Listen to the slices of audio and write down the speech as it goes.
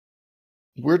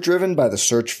We're driven by the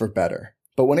search for better.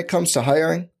 But when it comes to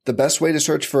hiring, the best way to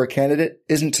search for a candidate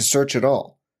isn't to search at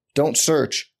all. Don't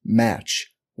search,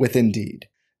 match with Indeed.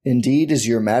 Indeed is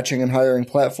your matching and hiring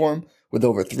platform with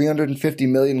over 350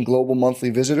 million global monthly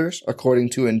visitors,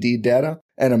 according to Indeed data,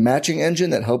 and a matching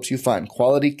engine that helps you find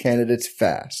quality candidates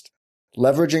fast.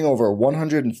 Leveraging over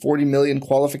 140 million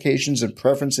qualifications and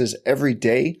preferences every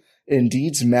day,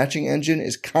 Indeed's matching engine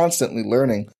is constantly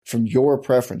learning from your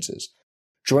preferences.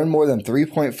 Join more than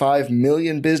 3.5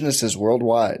 million businesses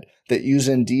worldwide that use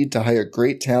Indeed to hire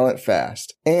great talent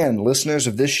fast. And listeners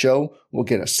of this show will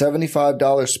get a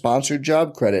 $75 sponsored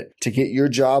job credit to get your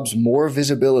jobs more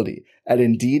visibility at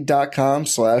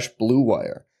Indeed.com/Blue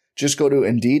Wire. Just go to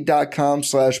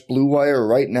Indeed.com/Blue Wire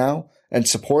right now and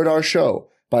support our show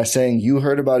by saying you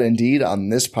heard about Indeed on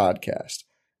this podcast.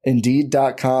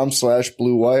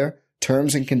 Indeed.com/Blue Wire.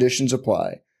 Terms and conditions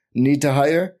apply. Need to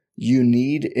hire? You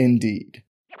need Indeed.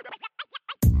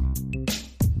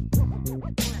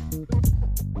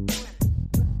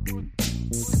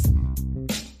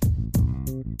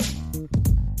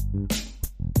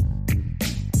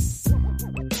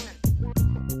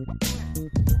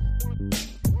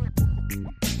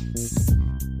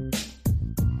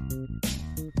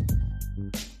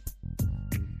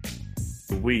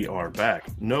 We are back.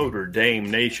 Notre Dame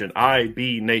Nation,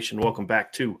 IB Nation, welcome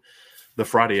back to the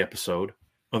Friday episode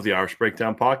of the Irish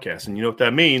Breakdown Podcast. And you know what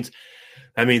that means?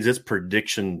 That means it's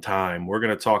prediction time. We're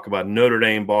going to talk about Notre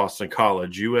Dame, Boston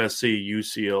College, USC,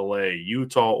 UCLA,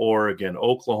 Utah, Oregon,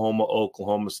 Oklahoma,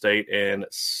 Oklahoma State, and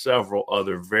several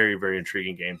other very, very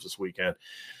intriguing games this weekend.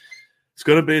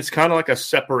 It's kind of like a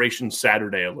separation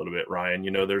Saturday a little bit, Ryan.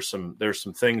 You know, there's some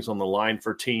things on the line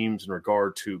for teams in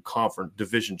regard to conference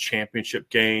division championship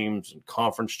games and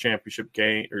conference championship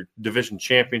game or division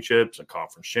championships and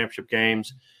conference championship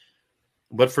games.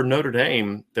 But for Notre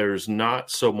Dame, there's not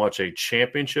so much a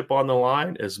championship on the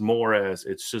line as more as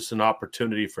it's just an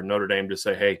opportunity for Notre Dame to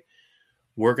say, hey,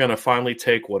 we're going to finally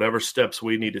take whatever steps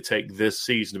we need to take this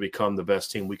season to become the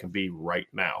best team we can be right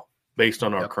now based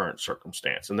on our current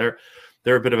circumstance. And they're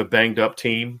a bit of a banged-up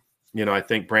team. You know, I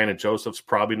think Brandon Joseph's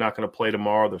probably not going to play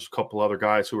tomorrow. There's a couple other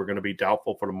guys who are going to be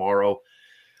doubtful for tomorrow.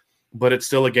 But it's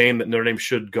still a game that Notre Dame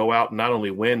should go out and not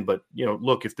only win, but, you know,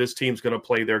 look, if this team's going to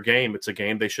play their game, it's a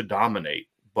game they should dominate.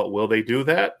 But will they do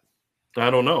that? I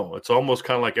don't know. It's almost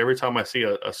kind of like every time I see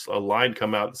a line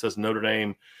come out that says Notre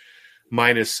Dame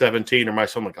minus 17 or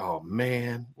I'm like, oh,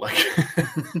 man. Like,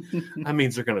 that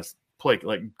means they're going to play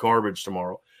like garbage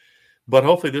tomorrow. But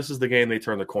hopefully this is the game they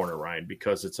turn the corner, Ryan,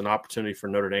 because it's an opportunity for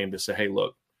Notre Dame to say, hey,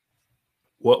 look,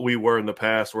 what we were in the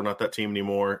past, we're not that team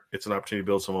anymore. It's an opportunity to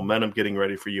build some momentum getting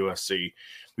ready for USC.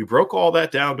 We broke all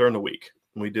that down during the week.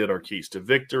 We did our keys to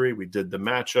victory. We did the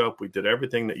matchup. We did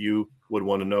everything that you would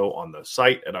want to know on the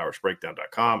site at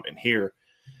irishbreakdown.com and here.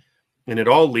 And it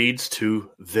all leads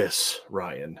to this,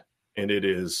 Ryan, and it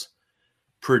is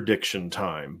prediction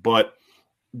time. But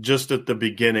just at the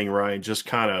beginning, Ryan, just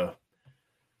kind of,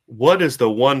 what is the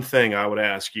one thing I would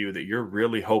ask you that you're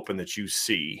really hoping that you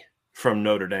see from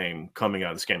Notre Dame coming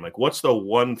out of this game? Like, what's the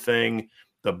one thing,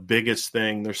 the biggest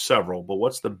thing? There's several, but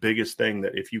what's the biggest thing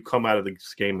that if you come out of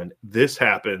this game and this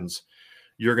happens,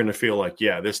 you're going to feel like,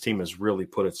 yeah, this team has really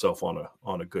put itself on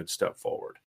a good step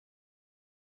forward?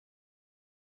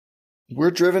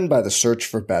 We're driven by the search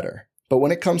for better. But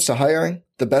when it comes to hiring,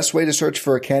 the best way to search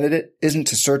for a candidate isn't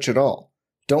to search at all.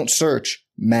 Don't search,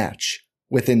 match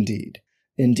with Indeed.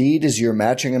 Indeed is your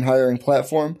matching and hiring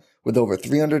platform with over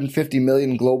 350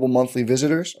 million global monthly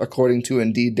visitors, according to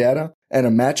Indeed data, and a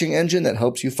matching engine that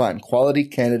helps you find quality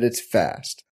candidates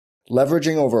fast.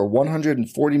 Leveraging over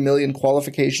 140 million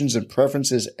qualifications and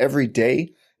preferences every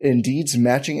day, Indeed's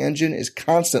matching engine is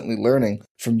constantly learning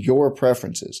from your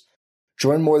preferences.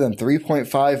 Join more than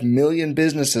 3.5 million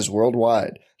businesses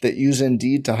worldwide that use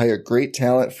Indeed to hire great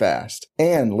talent fast.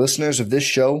 And listeners of this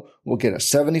show will get a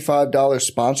 $75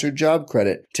 sponsored job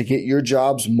credit to get your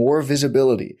jobs more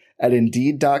visibility at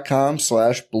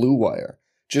Indeed.com/Blue Wire.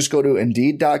 Just go to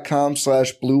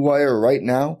Indeed.com/Blue Wire right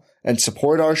now and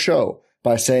support our show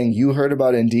by saying you heard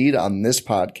about Indeed on this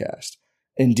podcast.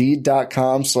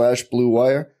 Indeed.com/Blue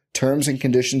Wire. Terms and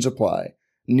conditions apply.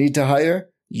 Need to hire?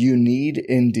 You need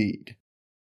Indeed.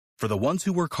 For the ones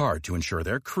who work hard to ensure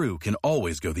their crew can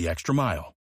always go the extra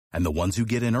mile, and the ones who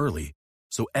get in early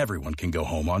so everyone can go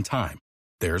home on time,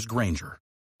 there's Grainger,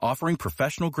 offering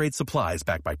professional-grade supplies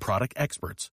backed by product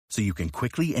experts so you can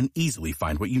quickly and easily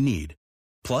find what you need.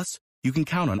 Plus, you can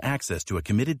count on access to a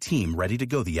committed team ready to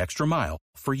go the extra mile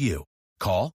for you.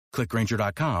 Call, click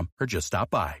Grainger.com, or just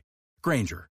stop by.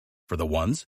 Grainger, for the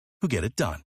ones who get it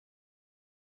done.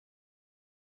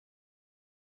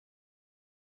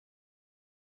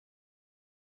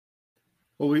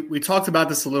 Well, we talked about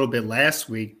this a little bit last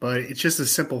week, but it's just a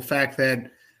simple fact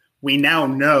that we now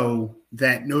know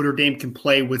that Notre Dame can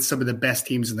play with some of the best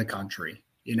teams in the country.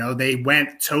 You know, they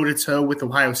went toe-to-toe with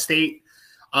Ohio State.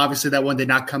 Obviously, that one did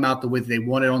not come out the way they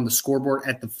wanted on the scoreboard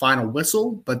at the final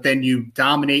whistle, but then you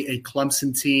dominate a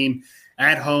Clemson team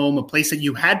at home, a place that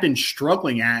you had been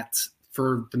struggling at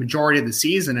for the majority of the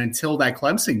season until that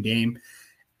Clemson game.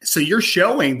 So you're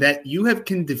showing that you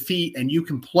can defeat and you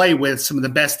can play with some of the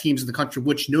best teams in the country,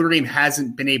 which Notre Dame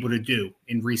hasn't been able to do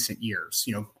in recent years.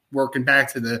 You know, working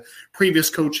back to the previous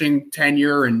coaching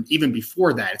tenure and even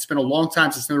before that, it's been a long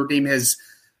time since Notre Dame has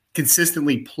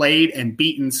consistently played and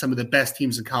beaten some of the best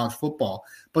teams in college football.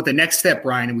 But the next step,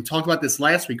 Brian, and we talked about this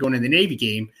last week going into the Navy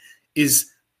game, is,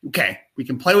 okay, we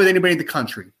can play with anybody in the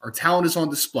country. Our talent is on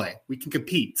display. We can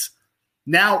compete.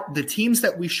 Now, the teams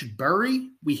that we should bury,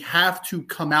 we have to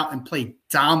come out and play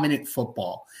dominant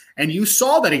football. And you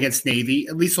saw that against Navy,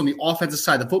 at least on the offensive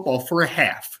side of the football, for a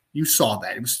half. You saw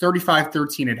that. It was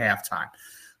 35-13 at halftime.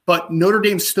 But Notre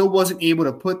Dame still wasn't able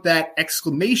to put that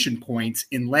exclamation point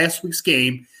in last week's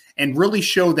game and really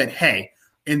show that, hey,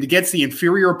 and against the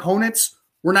inferior opponents,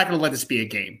 we're not going to let this be a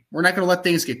game. We're not going to let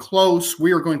things get close.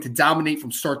 We are going to dominate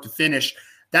from start to finish.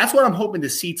 That's what I'm hoping to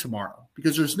see tomorrow,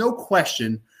 because there's no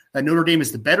question that Notre Dame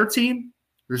is the better team.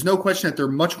 There's no question that they're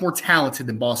much more talented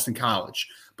than Boston College.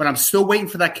 But I'm still waiting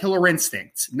for that killer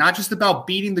instinct, not just about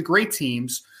beating the great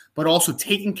teams, but also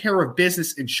taking care of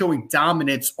business and showing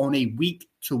dominance on a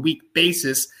week-to-week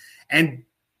basis and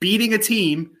beating a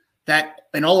team that,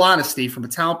 in all honesty, from a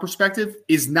talent perspective,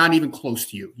 is not even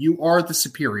close to you. You are the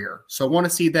superior. So I want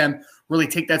to see them really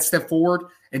take that step forward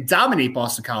and dominate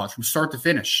Boston College from start to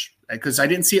finish. Because I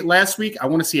didn't see it last week. I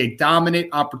want to see a dominant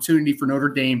opportunity for Notre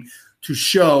Dame to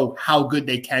show how good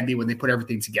they can be when they put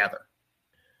everything together.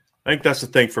 I think that's the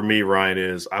thing for me, Ryan,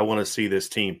 is I want to see this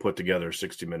team put together a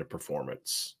 60-minute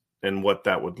performance and what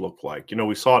that would look like. You know,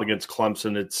 we saw it against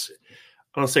Clemson.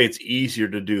 I don't say it's easier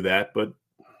to do that, but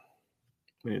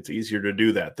I mean, it's easier to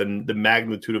do that. The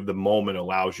magnitude of the moment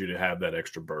allows you to have that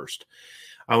extra burst.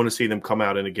 I want to see them come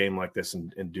out in a game like this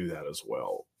and do that as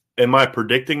well. Am I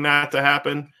predicting that to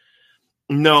happen?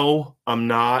 No, I'm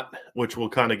not, which we'll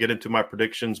kind of get into my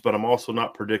predictions, but I'm also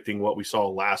not predicting what we saw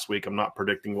last week. I'm not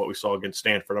predicting what we saw against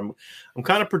Stanford. I'm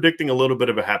kind of predicting a little bit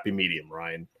of a happy medium,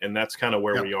 Ryan, and that's kind of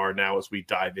where we are now as we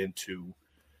dive into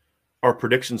our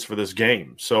predictions for this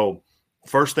game. So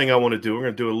first thing I want to do, we're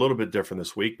going to do a little bit different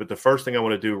this week, but the first thing I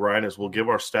want to do, Ryan, is we'll give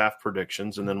our staff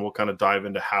predictions, and then we'll kind of dive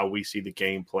into how we see the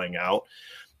game playing out.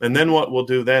 And then what we'll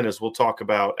do then is we'll talk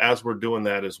about, as we're doing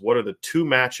that, is what are the two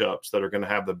matchups that are going to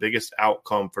have the biggest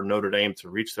outcome for Notre Dame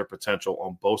to reach their potential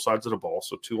on both sides of the ball,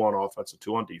 so 2 on offense and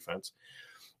 2 on defense.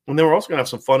 And then we're also going to have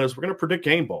some fun is we're going to predict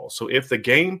game balls. So if the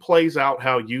game plays out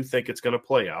how you think it's going to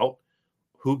play out,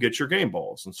 who gets your game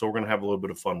balls? And so we're going to have a little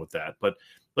bit of fun with that. But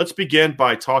let's begin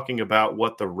by talking about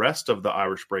what the rest of the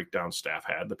Irish Breakdown staff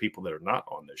had, the people that are not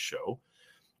on this show.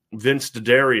 Vince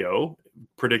D'Addario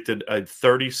predicted a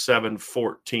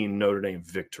 37-14 Notre Dame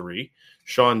victory.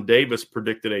 Sean Davis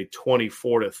predicted a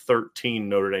 24-13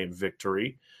 Notre Dame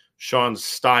victory. Sean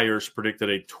Stiers predicted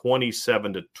a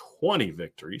 27-20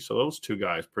 victory. So those two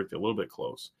guys predicted a little bit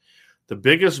close. The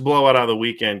biggest blowout of the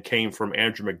weekend came from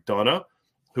Andrew McDonough,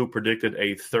 who predicted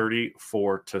a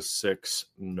 34-6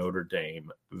 Notre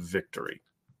Dame victory.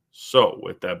 So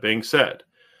with that being said,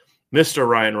 Mr.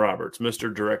 Ryan Roberts,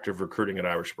 Mr. Director of Recruiting at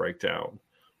Irish Breakdown,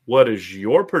 what is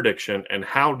your prediction and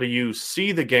how do you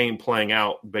see the game playing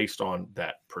out based on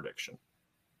that prediction?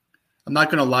 I'm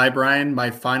not going to lie, Brian. My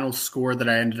final score that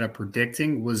I ended up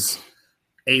predicting was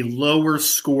a lower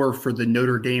score for the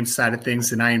Notre Dame side of things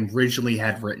than I originally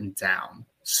had written down.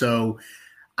 So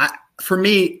for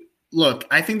me, look,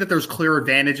 I think that there's clear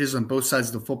advantages on both sides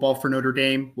of the football for Notre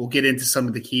Dame. We'll get into some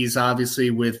of the keys, obviously,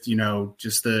 with,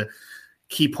 just the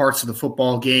key parts of the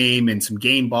football game and some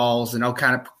game balls, and I'll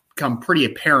kind of become pretty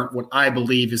apparent what I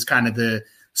believe is kind of the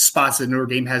spots that Notre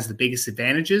Dame has the biggest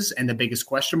advantages and the biggest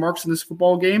question marks in this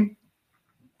football game.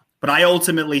 But I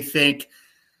ultimately think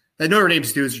that Notre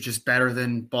Dame's dudes are just better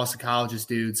than Boston College's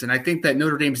dudes. And I think that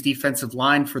Notre Dame's defensive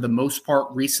line, for the most part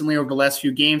recently over the last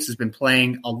few games, has been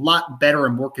playing a lot better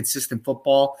and more consistent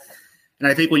football. And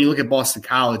I think when you look at Boston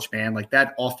College, man, like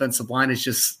that offensive line is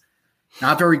just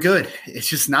not very good. It's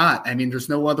just not. I mean, there's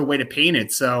no other way to paint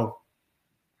it. So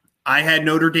I had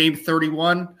Notre Dame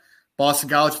 31, Boston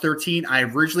College 13. I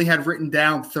originally had written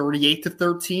down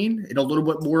 38-13 in a little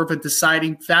bit more of a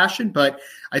deciding fashion, but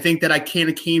I think that I kind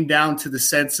of came down to the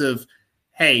sense of,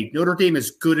 hey, Notre Dame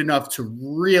is good enough to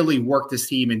really work this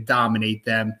team and dominate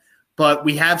them. But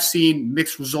we have seen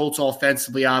mixed results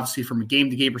offensively, obviously, from a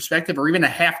game-to-game perspective or even a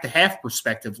half-to-half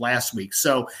perspective last week.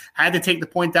 So had to take the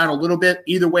point down a little bit.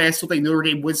 Either way, I still think Notre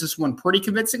Dame wins this one pretty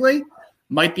convincingly.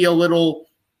 Might be a little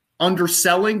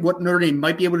underselling what Notre Dame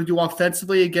might be able to do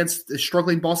offensively against the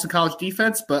struggling Boston College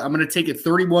defense, but I'm going to take it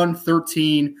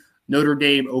 31-13 Notre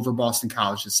Dame over Boston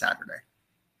College this Saturday.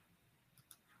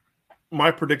 My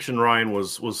prediction, Ryan,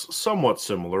 was somewhat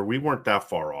similar. We weren't that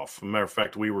far off. As a matter of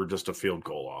fact, we were just a field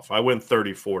goal off. I went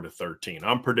 34-13.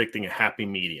 I'm predicting a happy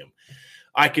medium.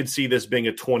 I could see this being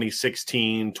a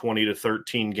 2016,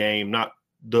 20-13 game, not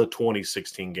the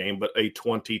 2016 game, but a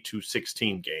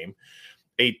 20-16 game,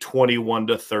 a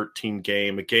 21-13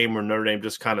 game, a game where Notre Dame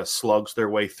just kind of slugs their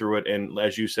way through it. And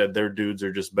as you said, their dudes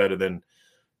are just better than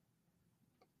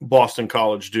Boston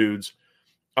College dudes.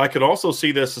 I could also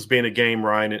see this as being a game,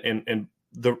 Ryan, and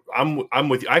I'm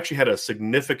with you. I actually had a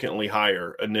significantly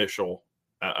higher initial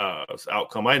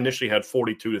outcome. I initially had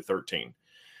 42-13.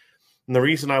 And the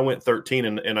reason I went 13,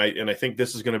 and I think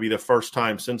this is going to be the first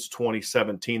time since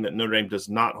 2017 that Notre Dame does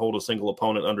not hold a single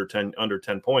opponent under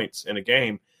 10 points in a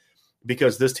game,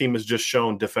 because this team has just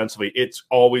shown defensively it's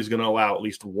always going to allow at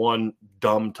least one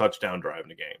dumb touchdown drive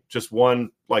in a game. Just one,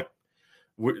 like,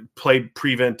 play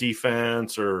prevent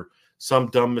defense or some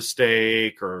dumb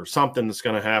mistake or something that's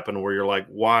going to happen where you're like,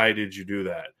 why did you do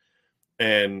that?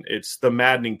 And it's the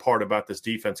maddening part about this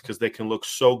defense, because they can look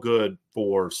so good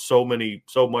for so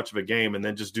much of a game and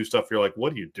then just do stuff you're like,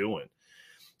 what are you doing?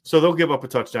 So they'll give up a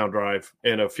touchdown drive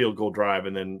and a field goal drive,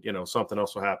 and then, something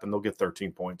else will happen. They'll get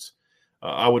 13 points.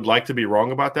 I would like to be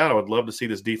wrong about that. I would love to see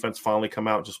this defense finally come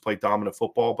out and just play dominant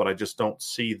football, but I just don't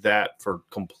see that for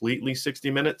completely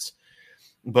 60 minutes.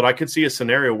 But I could see a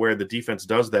scenario where the defense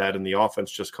does that and the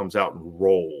offense just comes out and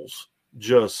rolls,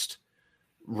 just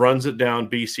runs it down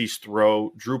BC's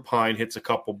throat. Drew Pine hits a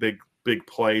couple big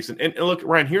plays. And look,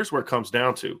 Ryan, here's where it comes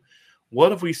down to. What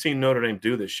have we seen Notre Dame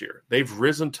do this year? They've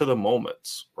risen to the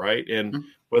moments, right? And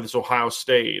whether it's Ohio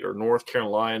State or North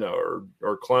Carolina or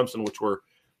Clemson, which were,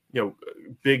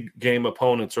 big game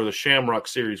opponents, or the Shamrock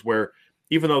series, where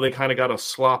even though they kind of got a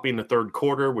sloppy in the third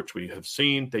quarter, which we have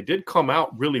seen, they did come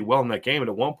out really well in that game. And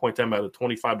at one point, them had a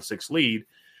 25-6 lead.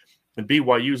 And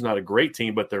BYU is not a great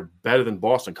team, but they're better than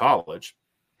Boston College.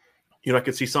 I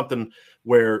could see something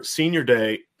where Senior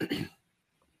Day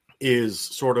is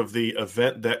sort of the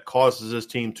event that causes this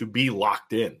team to be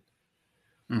locked in.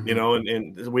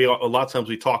 And we a lot of times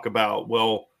we talk about,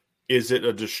 well, is it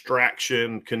a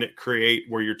distraction? Can it create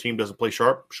where your team doesn't play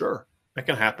sharp? Sure, that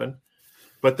can happen.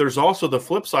 But there's also the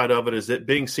flip side of it, is it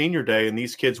being Senior Day and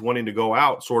these kids wanting to go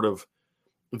out sort of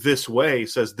this way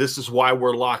says, this is why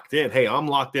we're locked in. Hey, I'm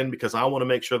locked in because I want to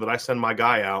make sure that I send my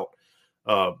guy out,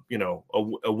 a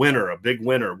winner, a big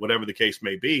winner, whatever the case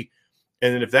may be.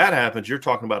 And then if that happens, you're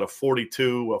talking about a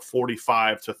 42, a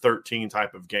 45-13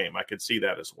 type of game. I could see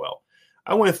that as well.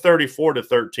 I went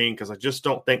 34-13 because I just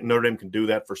don't think Notre Dame can do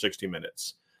that for 60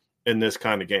 minutes in this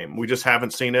kind of game. We just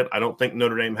haven't seen it. I don't think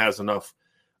Notre Dame has enough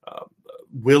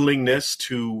willingness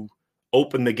to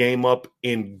open the game up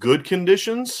in good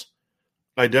conditions.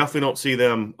 I definitely don't see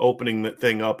them opening the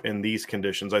thing up in these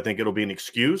conditions. I think it'll be an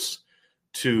excuse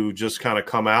to just kind of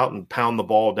come out and pound the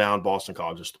ball down Boston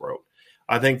College's throat.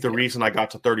 I think the reason I got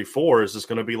to 34 is it's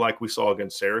going to be like we saw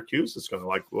against Syracuse. It's going to be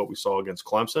like what we saw against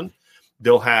Clemson.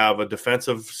 They'll have a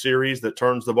defensive series that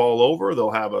turns the ball over.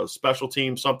 They'll have a special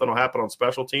team. Something will happen on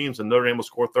special teams, and Notre Dame will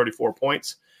score 34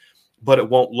 points. But it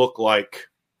won't look like,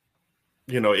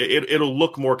 it'll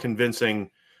look more convincing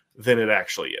than it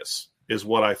actually is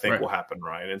what I think will happen,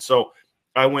 Ryan. And so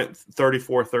I went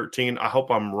 34-13. I hope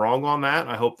I'm wrong on that.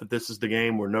 I hope that this is the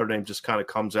game where Notre Dame just kind of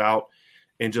comes out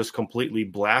and just completely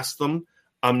blasts them.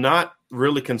 I'm not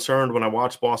really concerned when I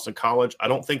watch Boston College. I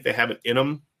don't think they have it in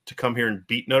them to come here and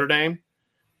beat Notre Dame,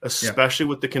 especially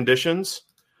with the conditions.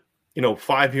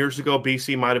 5 years ago,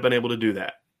 BC might have been able to do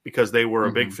that because they were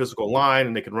a big physical line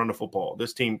and they could run the football.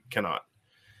 This team cannot.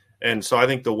 And so I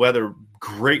think the weather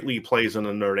greatly plays in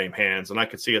the Notre Dame hands, and I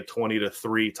could see a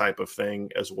 20-3 type of thing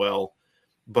as well.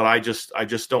 But I just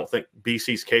don't think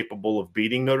BC's capable of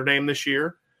beating Notre Dame this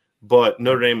year. But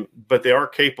they are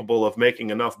capable of making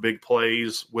enough big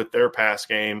plays with their pass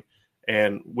game,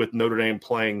 and with Notre Dame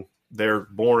playing their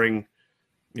boring,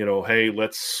 hey,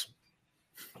 let's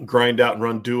grind out and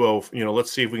run duo.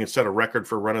 Let's see if we can set a record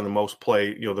for running the most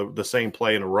play, the same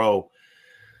play in a row,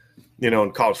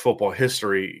 in college football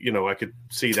history. I could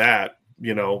see that,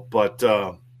 but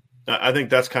I think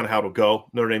that's kind of how it'll go.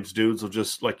 Notre Dame's dudes will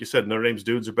just, like you said, Notre Dame's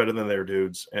dudes are better than their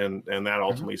dudes, and that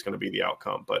ultimately is going to be the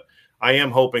outcome. But I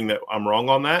am hoping that I'm wrong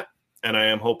on that, and I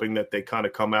am hoping that they kind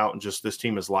of come out and just this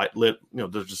team is lit.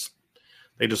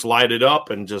 They They just light it up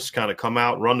and just kind of come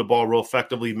out, run the ball real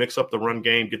effectively, mix up the run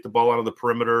game, get the ball out of the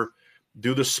perimeter,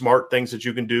 do the smart things that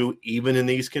you can do even in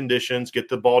these conditions, get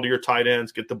the ball to your tight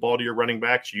ends, get the ball to your running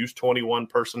backs, use 21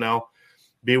 personnel,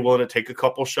 be willing to take a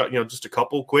couple shots, just a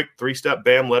couple quick 3-step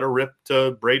bam, let her rip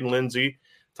to Braden Lindsey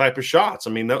type of shots. I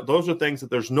mean, those are things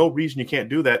that there's no reason you can't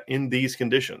do that in these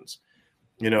conditions,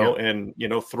 and,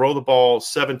 throw the ball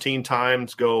 17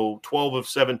 times, go 12 of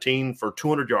 17 for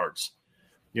 200 yards,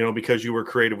 because you were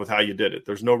creative with how you did it.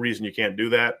 There's no reason you can't do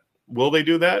that. Will they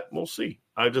do that? We'll see.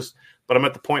 But I'm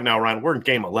at the point now, Ryan, we're in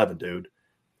game 11, dude.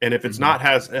 And if it's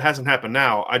it hasn't happened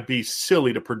now, I'd be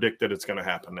silly to predict that it's going to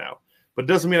happen now. But it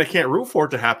doesn't mean I can't root for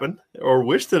it to happen or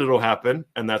wish that it'll happen.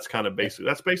 And that's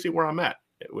basically where I'm at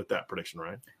with that prediction,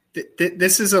 Ryan.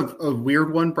 This is a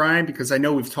weird one, Brian, because I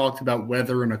know we've talked about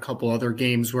weather in a couple other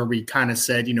games where we kind of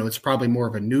said, it's probably more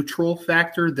of a neutral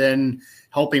factor than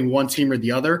helping one team or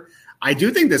the other. I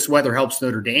do think this weather helps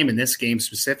Notre Dame in this game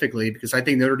specifically because I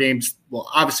think Notre Dame's,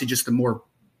 obviously just a more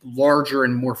larger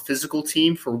and more physical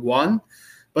team for one,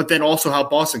 but then also how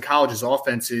Boston College's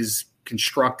offense is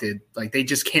constructed. Like they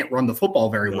just can't run the football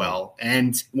very well.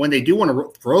 And when they do want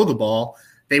to throw the ball,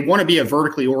 they want to be a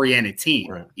vertically oriented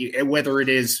team, right, whether it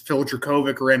is Phil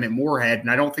Dracovic or Emmett Moorhead. And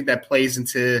I don't think that plays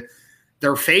into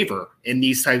their favor in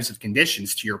these types of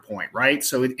conditions, to your point, right?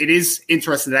 So it is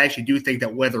interesting that I actually do think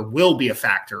that weather will be a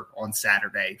factor on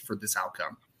Saturday for this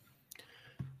outcome.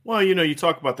 Well, you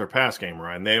talk about their pass game,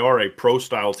 Ryan. They are a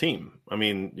pro-style team. I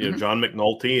mean, John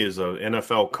McNulty is an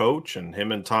NFL coach, and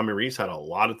him and Tommy Rees had a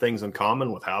lot of things in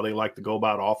common with how they like to go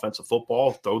about offensive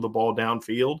football, throw the ball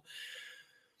downfield.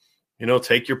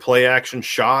 Take your play action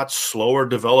shots, slower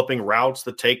developing routes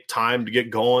that take time to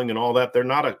get going and all that. They're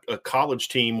not a college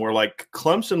team where like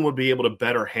Clemson would be able to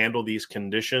better handle these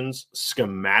conditions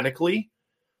schematically,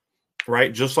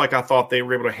 right? Just like I thought they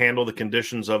were able to handle the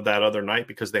conditions of that other night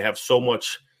because they have so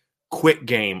much quick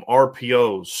game,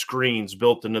 RPOs, screens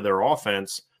built into their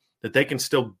offense that they can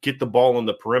still get the ball on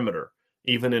the perimeter,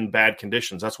 even in bad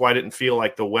conditions. That's why I didn't feel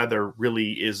like the wind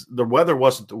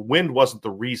wasn't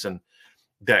the reason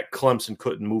that Clemson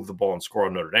couldn't move the ball and score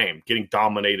on Notre Dame. Getting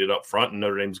dominated up front and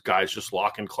Notre Dame's guys just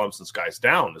locking Clemson's guys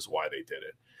down is why they did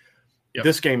it. Yep.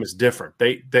 This game is different.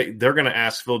 They're going to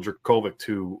ask Phil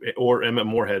Dracovic or Emmett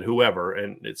Moorhead, whoever,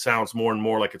 and it sounds more and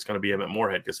more like it's going to be Emmett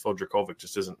Moorhead because Phil Dracovic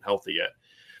just isn't healthy yet.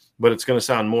 But it's going to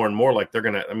sound more and more like they're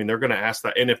going to ask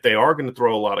that. And if they are going to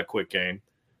throw a lot of quick game,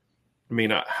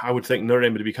 I would think Notre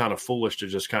Dame would be kind of foolish to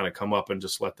just kind of come up and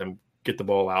just let them get the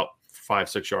ball out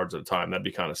 5-6 yards at a time. That'd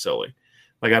be kind of silly.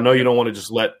 Like, I know you don't want to just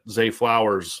let Zay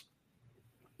Flowers,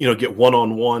 get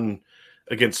one-on-one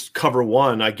against cover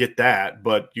one. I get that,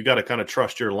 but you got to kind of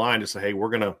trust your line to say, hey, we're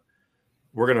gonna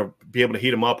be able to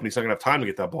heat him up, and he's not gonna have time to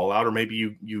get that ball out. Or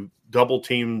maybe you double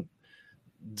team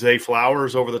Zay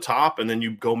Flowers over the top, and then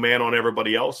you go man on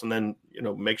everybody else, and then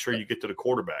make sure you get to the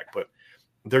quarterback. But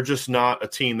they're just not a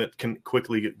team that can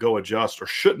quickly go adjust, or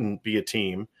shouldn't be a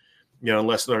team,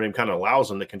 unless Notre Dame kind of allows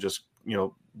them that can just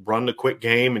run the quick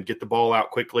game and get the ball out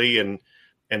quickly and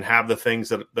have the things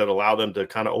that allow them to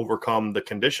kind of overcome the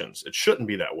conditions. It shouldn't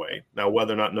be that way. Now,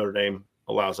 whether or not Notre Dame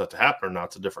allows that to happen or not,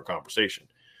 it's a different conversation.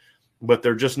 But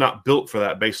they're just not built for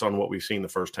that based on what we've seen the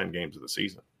first 10 games of the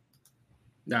season.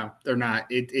 No, they're not.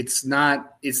 It's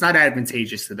not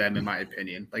advantageous to them, in my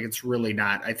opinion. Like, it's really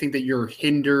not. I think that you're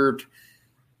hindered.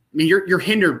 You're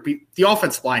hindered. The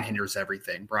offensive line hinders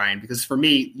everything, Brian, because for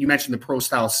me, you mentioned the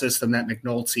pro-style system that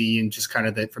McNulty and just kind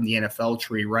of from the NFL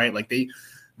tree, right? Like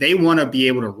they want to be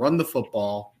able to run the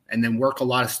football and then work a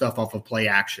lot of stuff off of play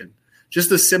action. Just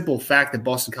the simple fact that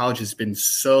Boston College has been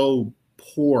so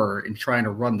poor in trying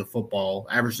to run the football,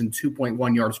 averaging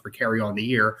 2.1 yards per carry on the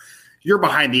year, you're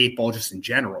behind the eight ball just in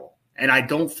general. And I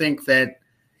don't think that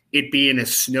it being a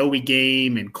snowy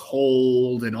game and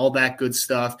cold and all that good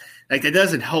stuff, like that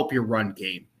doesn't help your run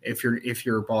game if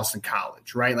you're Boston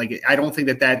College, right? Like I don't think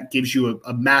that gives you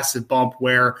a massive bump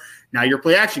where now your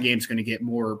play action game is going to get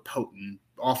more potent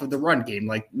off of the run game.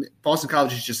 Like Boston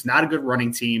College is just not a good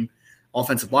running team.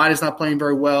 Offensive line is not playing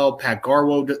very well. Pat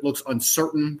Garwo looks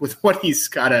uncertain with what he's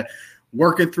got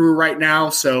working through right now.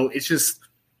 So it's just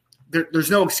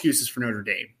there's no excuses for Notre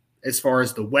Dame as far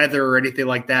as the weather or anything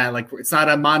like that. Like it's not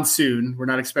a monsoon. We're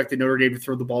not expecting Notre Dame to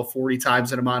throw the ball 40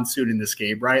 times in a monsoon in this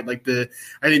game, right? Like I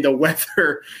think the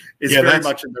weather is very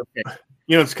much in their favor.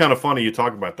 It's kind of funny you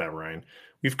talk about that, Ryan.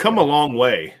 We've come a long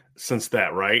way since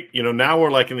that, right? Now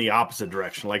we're like in the opposite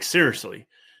direction. Like seriously,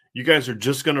 you guys are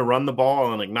just going to run the ball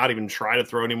and like not even try to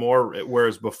throw anymore.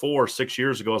 Whereas before 6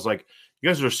 years ago, it's like you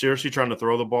guys are seriously trying to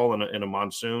throw the ball in a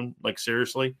monsoon. Like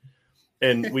seriously.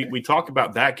 And we talk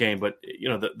about that game, but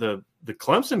the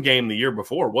Clemson game the year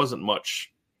before wasn't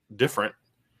much different.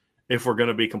 If we're going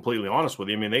to be completely honest with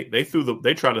you, I mean, they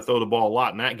tried to throw the ball a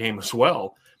lot in that game as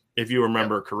well. If you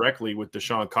remember correctly with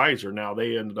Deshaun Kaiser, now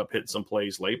they ended up hitting some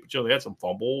plays late, but they had some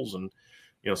fumbles and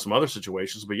some other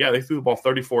situations. But yeah, they threw the ball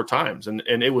 34 times, and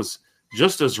it was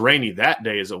just as rainy that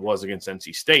day as it was against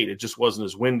NC State. It just wasn't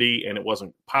as windy, and it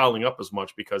wasn't piling up as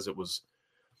much because it was,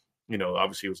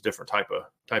 obviously it was a different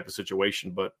type of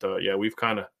situation. But yeah, we've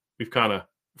come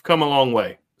a long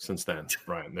way since then,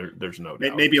 Brian. There's no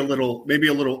doubt. Maybe a little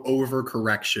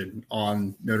overcorrection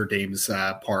on Notre Dame's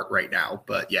part right now,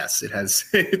 but yes,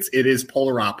 it is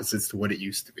polar opposites to what it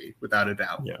used to be, without a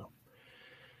doubt. Yeah.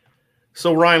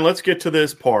 So Ryan, let's get to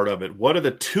this part of it. What are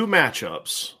the two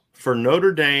matchups for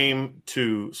Notre Dame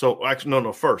to? So actually,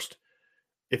 no. First,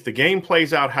 if the game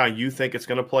plays out how you think it's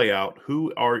going to play out,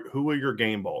 who are your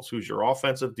game balls? Who's your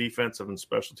offensive, defensive, and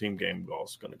special team game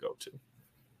balls going to go to?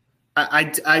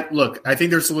 I look, I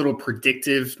think there's a little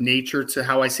predictive nature to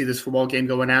how I see this football game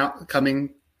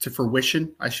coming to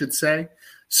fruition, I should say.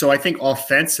 So I think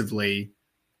offensively,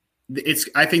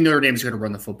 I think Notre Dame's going to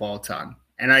run the football a ton.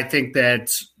 And I think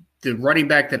that the running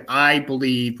back that I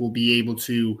believe will be able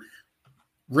to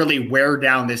really wear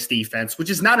down this defense, which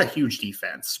is not a huge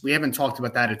defense. We haven't talked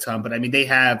about that a ton, but I mean, they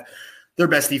have their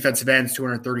best defensive ends,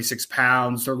 236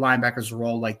 pounds. Their linebackers are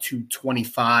all like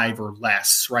 225 or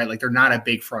less, right? Like they're not a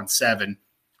big front seven.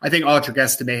 I think Audric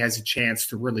Estime has a chance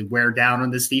to really wear down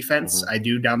on this defense. I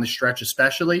do down the stretch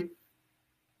especially.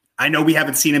 I know we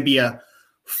haven't seen him be a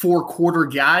four-quarter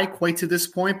guy quite to this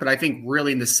point, but I think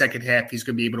really in the second half he's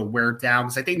going to be able to wear it down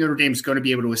because I think Notre Dame is going to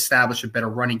be able to establish a better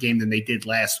running game than they did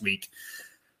last week,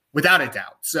 without a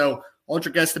doubt. So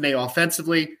Audric Estime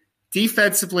offensively.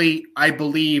 Defensively, I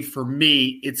believe for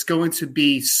me, it's going to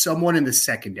be someone in the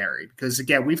secondary because,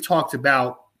 again, we've talked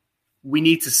about we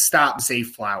need to stop Zay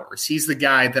Flowers. He's the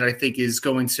guy that I think is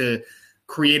going to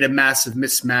create a massive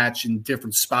mismatch in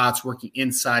different spots, working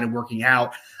inside and working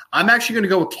out. I'm actually going to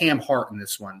go with Cam Hart in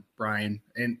this one, Brian.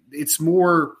 And it's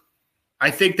more –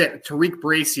 I think that Tariq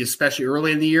Bracy, especially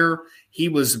early in the year, he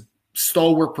was a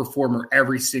stalwart performer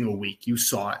every single week. You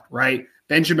saw it, right?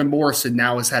 Benjamin Morrison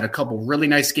now has had a couple really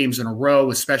nice games in a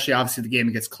row, especially obviously the game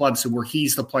against Clemson where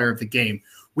he's the player of the game.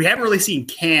 We haven't really seen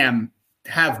Cam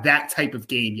have that type of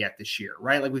game yet this year,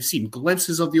 right? Like we've seen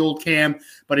glimpses of the old Cam,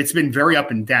 but it's been very up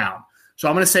and down. So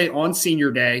I'm going to say on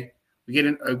senior day, we get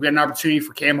an opportunity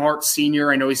for Cam Hart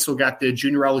senior. I know he's still got the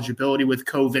junior eligibility with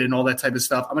COVID and all that type of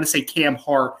stuff. I'm going to say Cam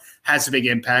Hart has a big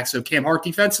impact. So Cam Hart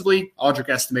defensively, Audric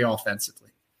Estime offensively.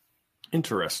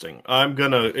 Interesting. I'm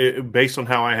going to, based on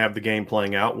how I have the game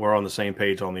playing out, we're on the same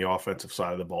page on the offensive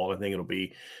side of the ball. I think it'll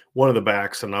be one of the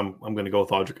backs, and I'm going to go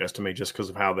with Audric Estime just because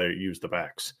of how they use the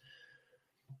backs.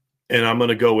 And I'm going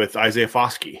to go with Isaiah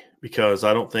Foskey because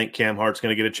I don't think Cam Hart's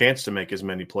going to get a chance to make as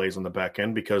many plays on the back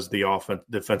end because the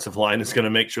defensive line is going to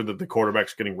make sure that the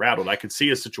quarterback's getting rattled. I could see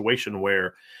a situation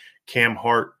where Cam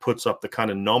Hart puts up the kind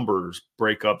of numbers,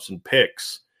 breakups, and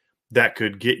picks that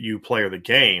could get you player of the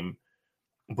game.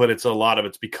 But it's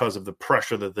because of the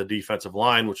pressure that the defensive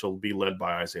line, which will be led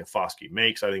by Isaiah Foskey,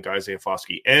 makes. I think Isaiah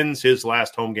Foskey ends his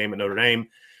last home game at Notre Dame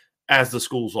as the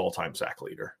school's all-time sack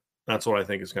leader. That's what I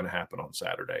think is going to happen on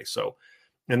Saturday. So,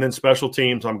 and then special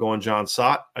teams, I'm going John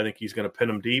Sott. I think he's going to pin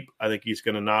them deep. I think he's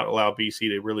going to not allow BC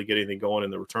to really get anything going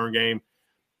in the return game,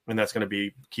 and that's going to be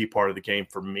a key part of the game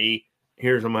for me.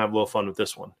 I'm going to have a little fun with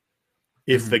this one.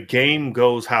 If the game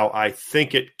goes how I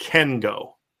think it can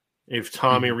go, if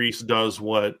Tommy Rees does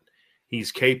what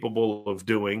he's capable of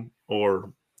doing,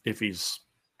 or if he's,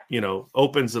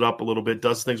 opens it up a little bit,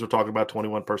 does things we're talking about,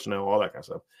 21 personnel, all that kind of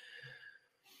stuff,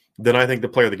 then I think the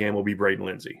player of the game will be Braden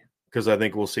Lindsey because I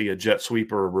think we'll see a jet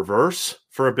sweep or a reverse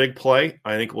for a big play.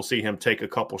 I think we'll see him take a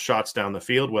couple shots down the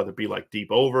field, whether it be like deep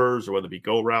overs or whether it be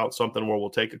go route, something where we'll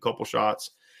take a couple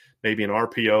shots, maybe an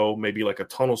RPO, maybe like a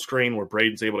tunnel screen where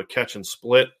Braden's able to catch and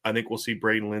split. I think we'll see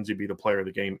Braden Lindsey be the player of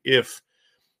the game if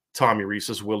Tommy Rees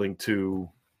is willing to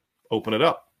open it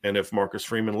up and if Marcus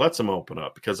Freeman lets him open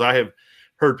up, because I have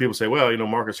heard people say, well,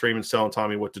 Marcus Freeman's telling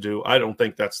Tommy what to do. I don't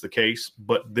think that's the case,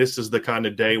 but this is the kind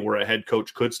of day where a head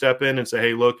coach could step in and say,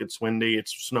 hey, look, it's windy,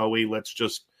 it's snowy, let's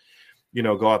just,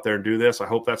 go out there and do this. I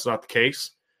hope that's not the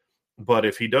case. But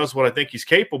if he does what I think he's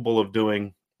capable of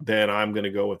doing, then I'm going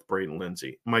to go with Braden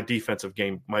Lindsey. My defensive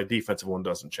one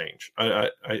doesn't change.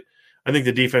 I think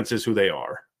the defense is who they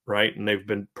are, right? And they've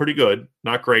been pretty good,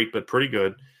 not great, but pretty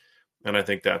good. And I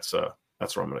think that's where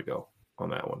I'm going to go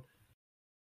on that one.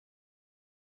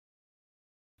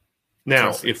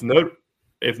 Now, if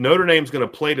Notre Dame's going to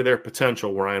play to their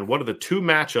potential, Ryan, what are the two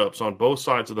matchups on both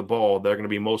sides of the ball that are going to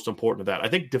be most important to that? I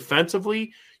think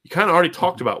defensively, you kind of already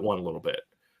talked about one a little bit,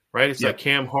 right? It's like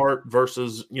Cam Hart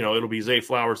versus, it'll be Zay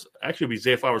Flowers. Actually, it'll be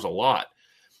Zay Flowers a lot,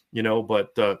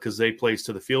 but because Zay plays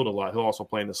to the field a lot. He'll also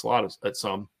play in the slot at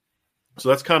some. So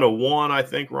that's kind of one, I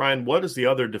think, Ryan. What is the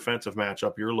other defensive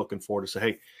matchup you're looking for to say,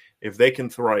 hey, if they can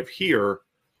thrive here,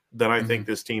 then I think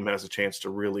this team has a chance to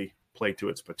really play to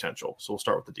its potential. So we'll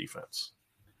start with the defense.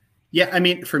 Yeah, I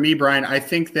mean, for me, Brian, I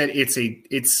think that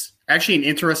it's actually an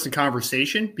interesting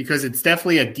conversation because it's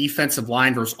definitely a defensive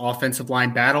line versus offensive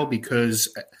line battle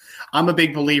because I'm a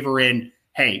big believer in,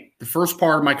 hey, the first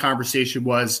part of my conversation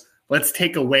was let's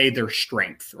take away their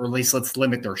strength, or at least let's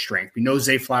limit their strength. We know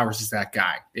Zay Flowers is that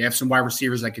guy. They have some wide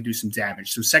receivers that can do some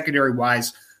damage. So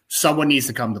secondary-wise, someone needs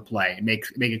to come to play and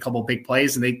make a couple of big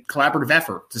plays, and they collaborative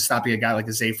effort to stopping a guy like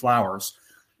Zay Flowers.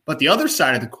 But the other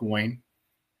side of the coin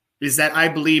is that I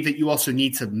believe that you also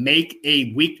need to make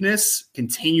a weakness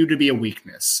continue to be a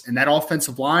weakness. And that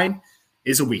offensive line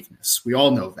is a weakness. We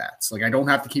all know that. It's like I don't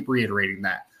have to keep reiterating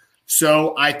that.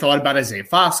 So I thought about Isaiah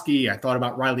Foskey. I thought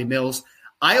about Riley Mills.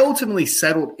 I ultimately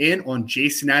settled in on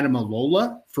Jason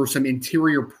Adamalola for some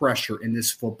interior pressure in this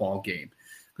football game.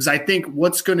 Because I think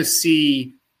what's going to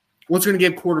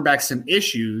give quarterbacks some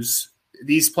issues,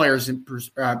 these players in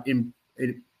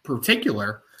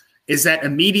particular, is that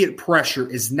immediate pressure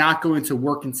is not going to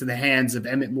work into the hands of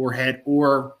Emmett Moorhead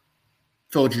or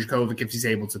Phil Dracovic if he's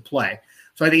able to play.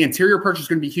 So I think interior pressure is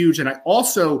going to be huge. And I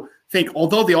also think,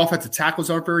 although the offensive tackles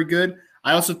aren't very good,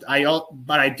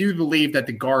 but I do believe that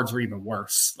the guards are even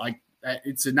worse. Like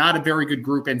it's not a very good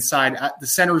group inside. The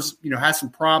centers, has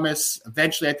some promise.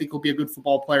 Eventually, I think he'll be a good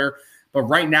football player. But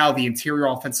right now, the interior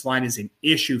offensive line is an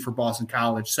issue for Boston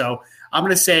College. So I'm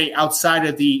going to say outside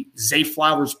of the Zay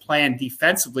Flowers plan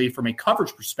defensively from a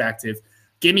coverage perspective,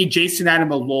 give me Jason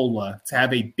Adamalola to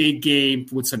have a big game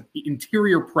with some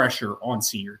interior pressure on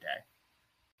senior day.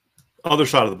 Other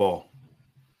side of the ball.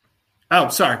 Oh,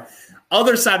 sorry.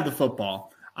 Other side of the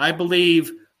football. I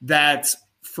believe that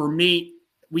for me,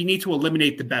 we need to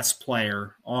eliminate the best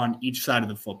player on each side of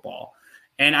the football.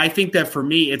 And I think that for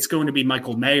me, it's going to be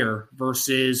Michael Mayer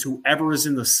versus whoever is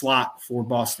in the slot for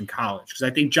Boston College. Because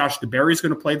I think Josh DeBerry is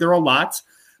going to play there a lot.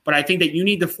 But I think that you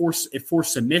need to force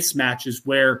some mismatches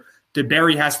where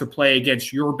DeBerry has to play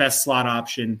against your best slot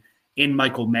option in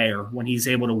Michael Mayer when he's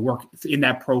able to work in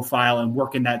that profile and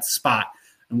work in that spot.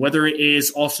 And whether it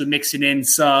is also mixing in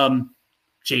some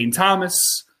Jane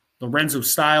Thomas, Lorenzo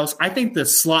Styles, I think the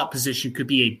slot position could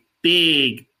be a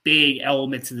big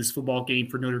element to this football game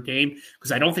for Notre Dame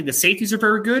because I don't think the safeties are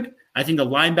very good. I think the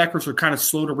linebackers are kind of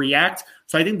slow to react.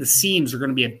 So I think the seams are going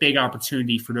to be a big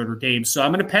opportunity for Notre Dame. So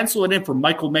I'm going to pencil it in for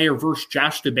Michael Mayer versus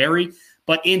Josh DeBerry.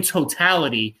 But in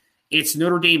totality, it's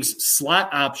Notre Dame's slot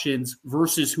options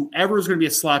versus whoever is going to be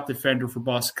a slot defender for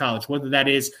Boston College, whether that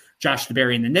is Josh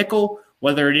DeBerry in the nickel,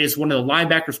 whether it is one of the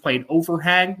linebackers playing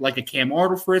overhang, like a Cam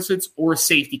Arnold, for instance, or a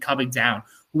safety coming down.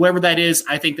 Whoever that is,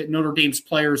 I think that Notre Dame's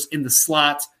players in the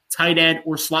slot, tight end,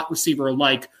 or slot receiver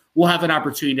alike will have an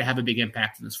opportunity to have a big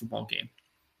impact in this football game.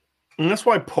 And that's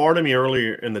why part of me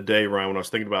earlier in the day, Ryan, when I was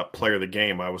thinking about player of the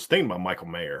game, I was thinking about Michael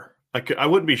Mayer. I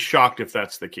wouldn't be shocked if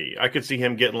that's the key. I could see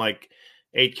him getting like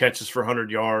 8 catches for 100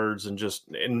 yards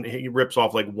and he rips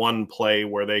off like one play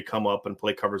where they come up and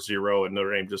play cover 0 and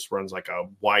Notre Dame just runs like a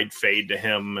wide fade to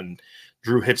him and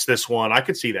Drew hits this one. I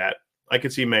could see that. I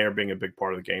could see Mayer being a big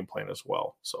part of the game plan as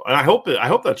well. So, and I hope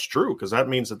that's true because that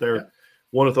means that they're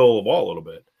want to throw the ball a little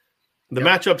bit. The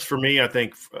matchups for me, I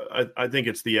think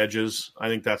it's the edges. I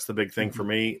think that's the big thing for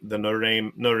me. The Notre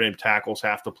Dame tackles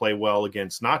have to play well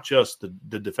against not just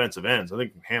the defensive ends. I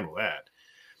think they can handle that.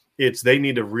 They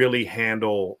need to really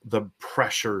handle the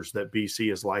pressures that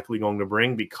BC is likely going to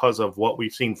bring because of what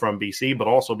we've seen from BC, but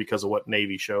also because of what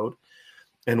Navy showed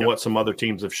and what some other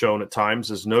teams have shown at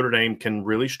times is Notre Dame can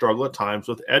really struggle at times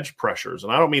with edge pressures.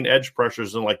 And I don't mean edge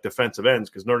pressures in like defensive ends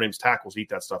because Notre Dame's tackles eat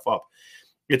that stuff up.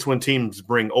 It's when teams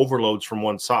bring overloads from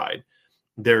one side.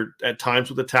 There at times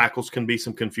with the tackles can be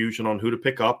some confusion on who to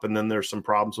pick up, and then there's some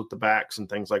problems with the backs and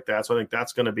things like that. So I think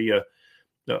that's going to be a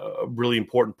really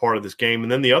important part of this game.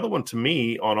 And then the other one to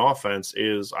me on offense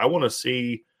is I want to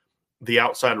see the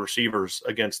outside receivers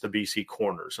against the BC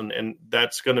corners. And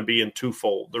that's going to be in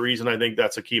twofold. The reason I think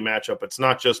that's a key matchup, it's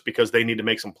not just because they need to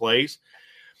make some plays,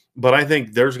 but I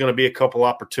think there's going to be a couple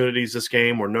opportunities this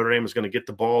game where Notre Dame is going to get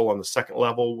the ball on the second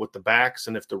level with the backs.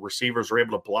 And if the receivers are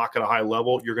able to block at a high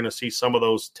level, you're going to see some of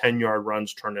those 10-yard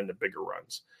runs turn into bigger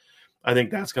runs. I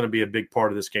think that's going to be a big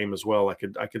part of this game as well. I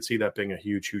could see that being a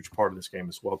huge part of this game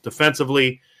as well.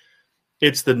 Defensively,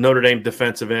 it's the Notre Dame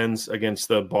defensive ends against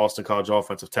the Boston College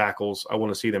offensive tackles. I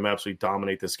want to see them absolutely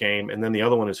dominate this game. And then the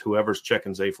other one is whoever's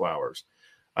checking Zay Flowers.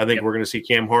 I think we're going to see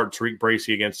Cam Hart and Tariq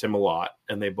Bracy against him a lot,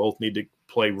 and they both need to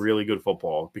play really good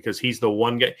football because he's the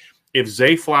one guy. If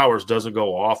Zay Flowers doesn't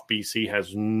go off, BC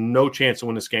has no chance to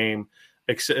win this game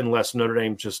unless Notre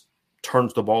Dame just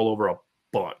turns the ball over a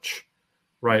bunch,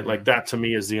 right? Like that to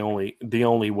me is the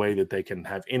only way that they can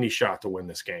have any shot to win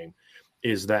this game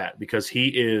is that because he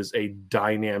is a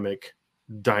dynamic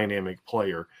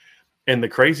player. And the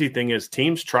crazy thing is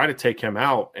teams try to take him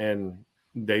out and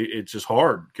it's just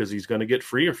hard because he's going to get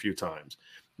free a few times.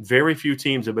 Very few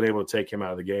teams have been able to take him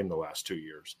out of the game the last 2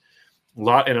 years. A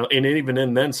lot, and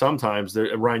even then sometimes,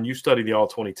 Ryan, you study the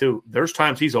All-22. There's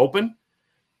times he's open,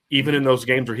 even in those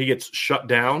games where he gets shut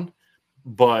down,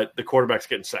 but the quarterback's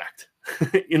getting sacked.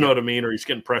 You know what I mean? Or he's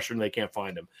getting pressured and they can't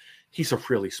find him. He's a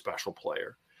really special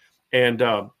player. And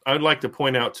I'd like to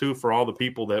point out, too, for all the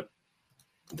people that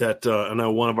I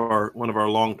know one of our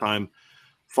longtime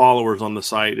followers on the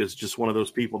site is just one of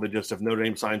those people that just, if Notre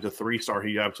Dame signs a 3-star,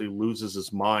 he absolutely loses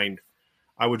his mind.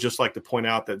 I would just like to point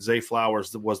out that Zay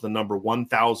Flowers was the number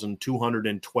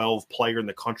 1,212 player in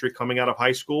the country coming out of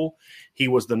high school. He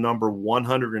was the number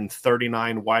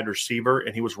 139 wide receiver,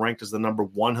 and he was ranked as the number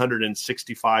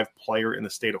 165 player in the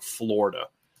state of Florida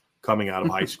coming out of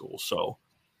high school. So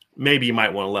maybe you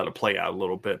might want to let it play out a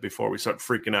little bit before we start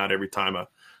freaking out every time a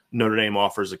Notre Dame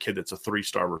offers a kid that's a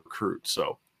 3-star recruit.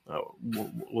 So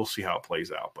we'll see how it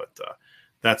plays out. But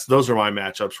those are my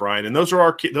matchups, Ryan. And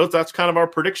that's kind of our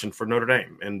prediction for Notre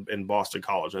Dame and Boston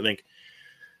College. I think,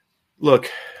 look,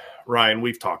 Ryan,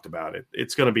 we've talked about it.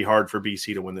 It's going to be hard for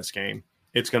BC to win this game.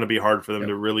 It's going to be hard for them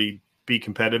to really be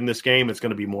competitive in this game. It's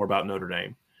going to be more about Notre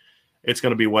Dame. It's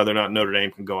going to be whether or not Notre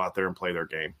Dame can go out there and play their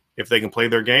game. If they can play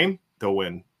their game, they'll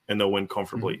win, and they'll win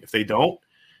comfortably. If they don't,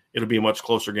 it'll be a much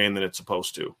closer game than it's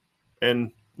supposed to.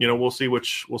 And we'll see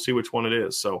which one it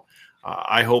is. So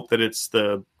I hope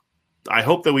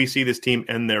that we see this team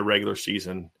end their regular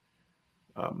season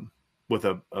with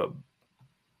a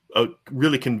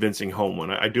really convincing home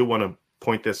win. I do want to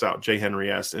point this out. Jay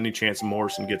Henry asked, any chance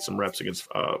Morrison gets some reps against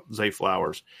Zay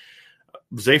Flowers?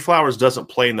 Zay Flowers doesn't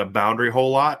play in the boundary a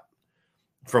whole lot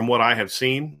from what I have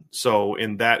seen. So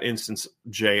in that instance,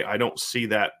 Jay, I don't see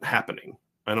that happening.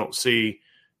 I don't see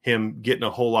him getting a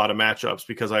whole lot of matchups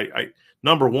because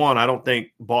number one, I don't think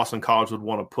Boston College would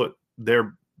want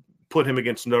to put him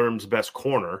against Notre Dame's best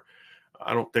corner.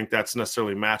 I don't think that's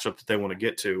necessarily a matchup that they want to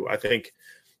get to. I think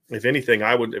if anything,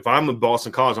 if I'm in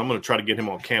Boston College, I'm going to try to get him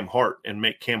on Cam Hart and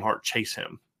make Cam Hart chase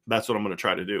him. That's what I'm going to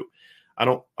try to do.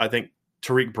 I think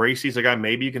Tariq Bracy's a guy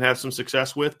maybe you can have some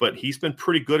success with, but he's been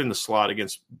pretty good in the slot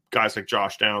against guys like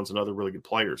Josh Downs and other really good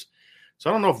players. So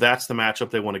I don't know if that's the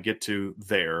matchup they want to get to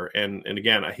there. And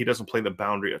again, he doesn't play the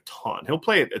boundary a ton. He'll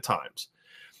play it at times,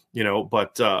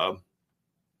 but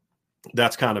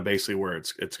that's kind of basically where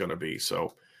it's going to be.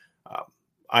 So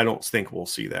I don't think we'll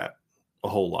see that a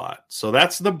whole lot. So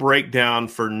that's the breakdown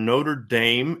for Notre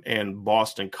Dame and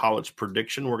Boston College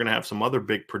prediction. We're going to have some other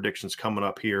big predictions coming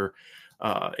up here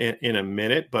in a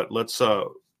minute, but let's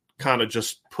kind of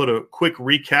just put a quick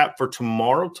recap for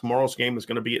tomorrow. Tomorrow's game is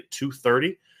going to be at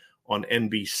 2:30 on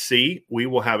NBC. We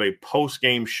will have a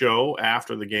post-game show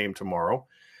after the game tomorrow,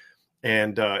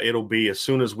 and it'll be as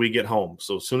soon as we get home.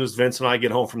 So as soon as Vince and I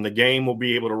get home from the game, we'll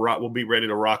be able to rock. We'll be ready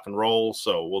to rock and roll.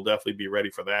 So we'll definitely be ready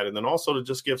for that. And then also to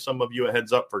just give some of you a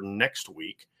heads up for next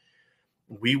week,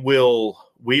 we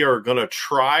are going to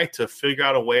try to figure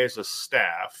out a way as a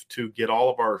staff to get all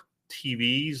of our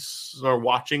TVs, our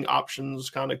watching options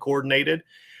kind of coordinated.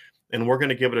 And we're going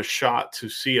to give it a shot to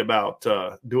see about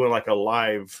doing like a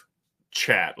live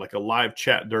chat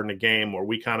during the game where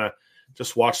we kind of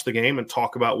just watch the game and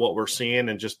talk about what we're seeing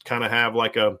and just kind of have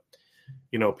like a,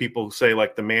 people say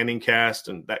like the Manning cast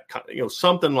and that kind of,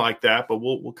 something like that, but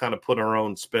we'll kind of put our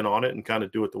own spin on it and kind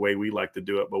of do it the way we like to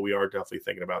do it. But we are definitely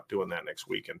thinking about doing that next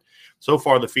week. And so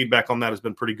far the feedback on that has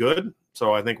been pretty good.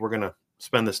 So I think we're going to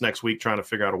spend this next week trying to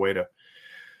figure out a way to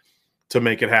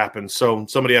make it happen. So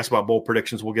somebody asked about bowl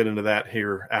predictions. We'll get into that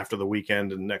here after the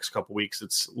weekend and the next couple of weeks.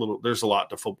 There's a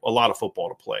lot of football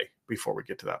to play before we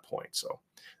get to that point. So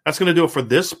that's going to do it for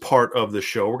this part of the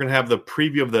show. We're going to have the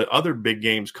preview of the other big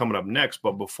games coming up next.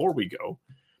 But before we go,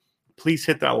 please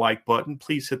hit that like button.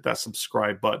 Please hit that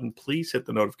subscribe button. Please hit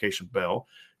the notification bell.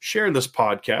 Share this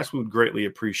podcast. We would greatly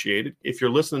appreciate it. If you're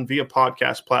listening via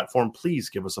podcast platform, please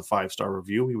give us a 5-star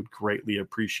review. We would greatly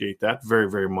appreciate that very,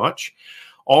 very much.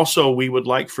 Also, we would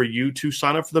like for you to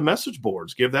sign up for the message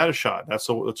boards. Give that a shot. That's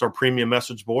our premium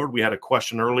message board. We had a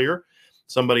question earlier.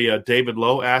 Somebody, David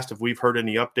Lowe, asked if we've heard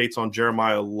any updates on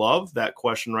Jeremiah Love. That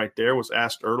question right there was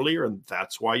asked earlier, and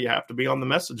that's why you have to be on the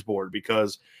message board,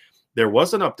 because there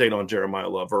was an update on Jeremiah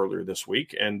Love earlier this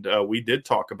week, and we did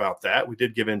talk about that. We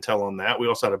did give intel on that. We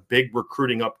also had a big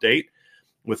recruiting update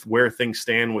with where things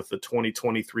stand with the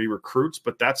 2023 recruits,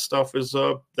 but that stuff is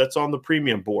that's on the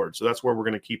premium board. So that's where we're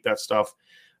going to keep that stuff.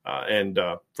 And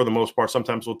for the most part,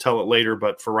 sometimes we'll tell it later,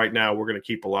 but for right now, we're going to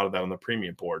keep a lot of that on the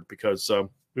premium board because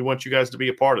we want you guys to be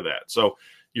a part of that. So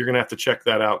you're going to have to check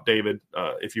that out, David,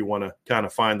 if you want to kind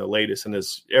of find the latest. And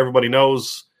as everybody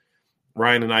knows,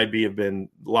 Ryan and IB have been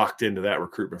locked into that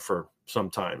recruitment for some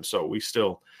time. So we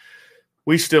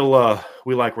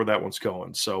like where that one's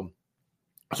going. So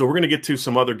we're going to get to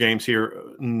some other games here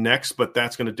next, but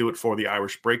that's going to do it for the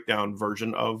Irish Breakdown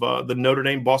version of the Notre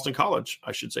Dame Boston College,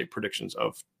 I should say, predictions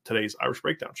of today's Irish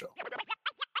Breakdown show.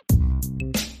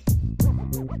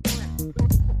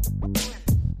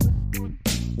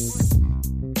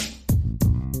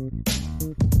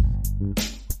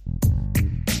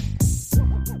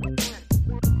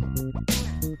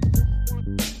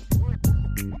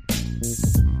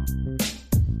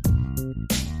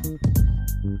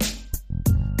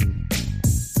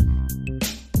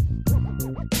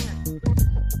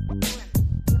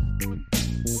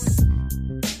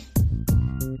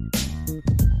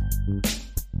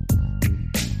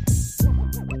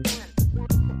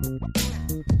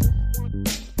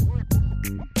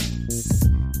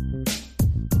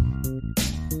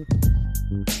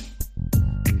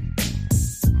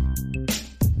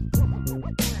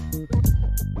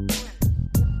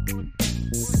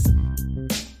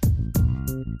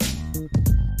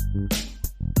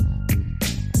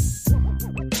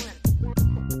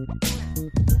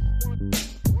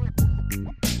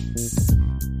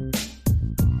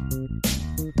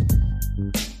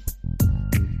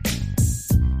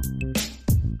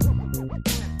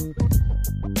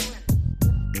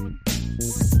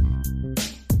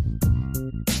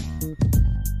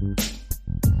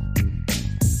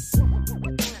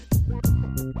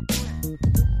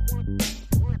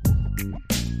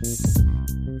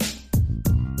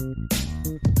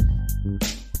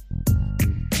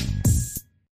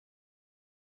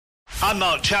 I'm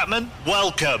Mark Chapman.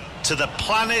 Welcome to the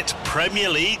Planet Premier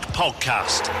League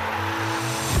podcast.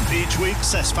 Each week,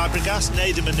 Cesc Fabregas,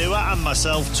 Nader Manua and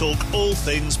myself talk all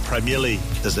things Premier League.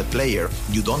 As a player,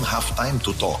 you don't have time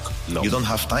to talk. No. You don't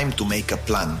have time to make a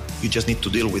plan. You just need to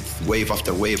deal with wave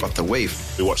after wave after wave.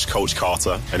 We watched Coach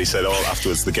Carter and he said,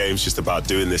 afterwards, the game's just about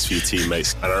doing this for your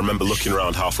teammates. And I remember looking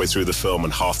around halfway through the film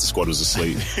and half the squad was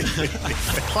asleep.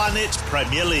 Planet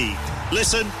Premier League.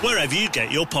 Listen wherever you get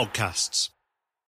your podcasts.